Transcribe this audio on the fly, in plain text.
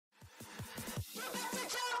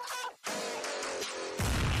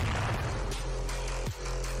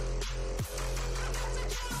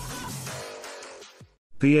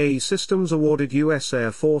BAE Systems awarded U.S.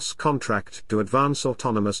 Air Force contract to advance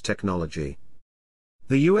autonomous technology.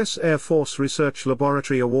 The U.S. Air Force Research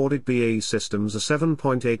Laboratory awarded BAE Systems a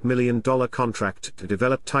 $7.8 million contract to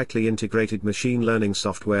develop tightly integrated machine learning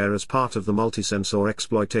software as part of the Multi-Sensor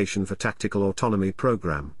Exploitation for Tactical Autonomy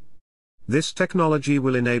program. This technology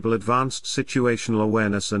will enable advanced situational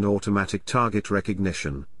awareness and automatic target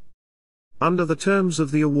recognition. Under the terms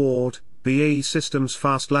of the award, BAE Systems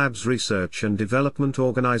FAST Labs Research and Development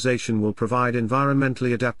Organization will provide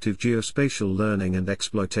environmentally adaptive geospatial learning and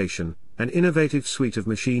exploitation, an innovative suite of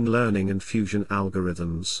machine learning and fusion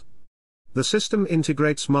algorithms. The system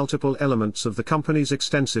integrates multiple elements of the company's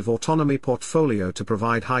extensive autonomy portfolio to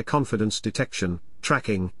provide high-confidence detection,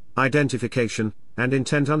 tracking, identification, and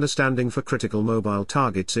intent understanding for critical mobile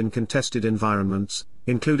targets in contested environments,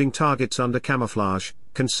 including targets under camouflage,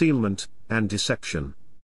 concealment, and deception.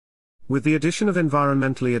 With the addition of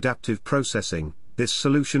environmentally adaptive processing, this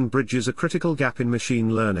solution bridges a critical gap in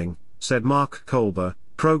machine learning, said Mark Kolber,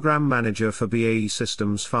 Program Manager for BAE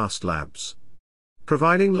Systems FAST Labs.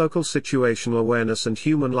 Providing local situational awareness and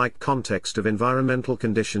human-like context of environmental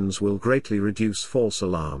conditions will greatly reduce false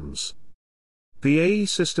alarms. BAE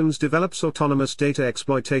Systems develops autonomous data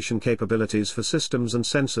exploitation capabilities for systems and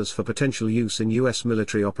sensors for potential use in U.S.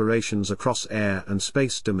 military operations across air and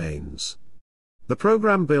space domains. The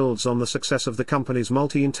program builds on the success of the company's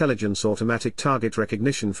multi-intelligence automatic target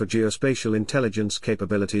recognition for geospatial intelligence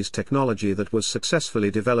capabilities technology that was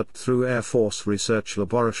successfully developed through Air Force Research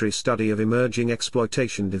Laboratory Study of Emerging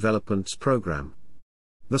Exploitation Developments program.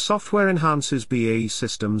 The software enhances BAE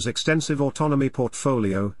Systems' extensive autonomy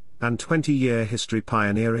portfolio and 20-year history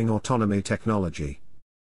pioneering autonomy technology.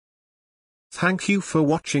 Thank you for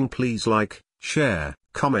watching. Please like, share,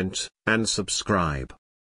 comment, and subscribe.